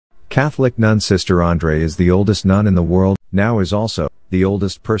Catholic nun Sister André is the oldest nun in the world, now is also the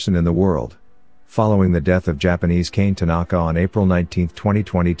oldest person in the world, following the death of Japanese Kane Tanaka on April 19,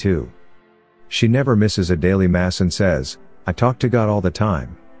 2022. She never misses a daily mass and says, "I talk to God all the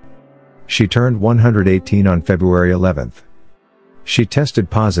time." She turned 118 on February 11th. She tested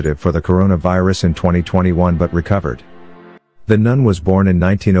positive for the coronavirus in 2021 but recovered. The nun was born in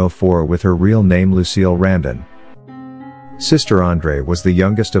 1904 with her real name Lucille Randon. Sister André was the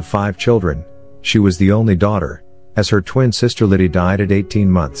youngest of 5 children. She was the only daughter, as her twin sister Liddy died at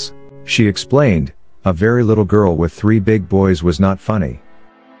 18 months. She explained, "A very little girl with 3 big boys was not funny."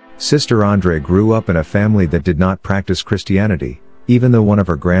 Sister André grew up in a family that did not practice Christianity, even though one of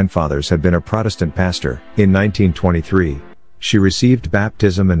her grandfathers had been a Protestant pastor. In 1923, she received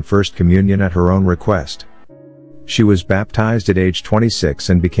baptism and First Communion at her own request. She was baptized at age 26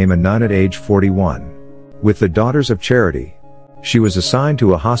 and became a nun at age 41. With the Daughters of Charity, she was assigned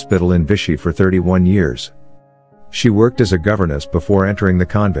to a hospital in Vichy for 31 years. She worked as a governess before entering the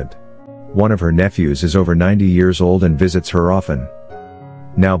convent. One of her nephews is over 90 years old and visits her often.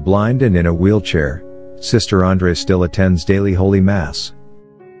 Now blind and in a wheelchair, Sister André still attends daily Holy Mass.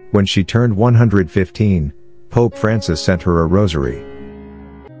 When she turned 115, Pope Francis sent her a rosary.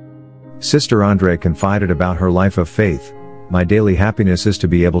 Sister André confided about her life of faith, "My daily happiness is to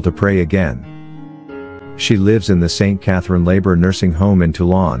be able to pray again." She lives in the St. Catherine Labor Nursing Home in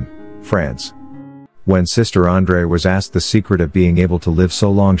Toulon, France. When Sister André was asked the secret of being able to live so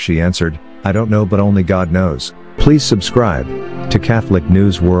long, she answered, "I don't know, but only God knows." Please subscribe to Catholic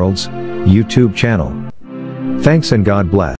News World's YouTube channel. Thanks and God bless.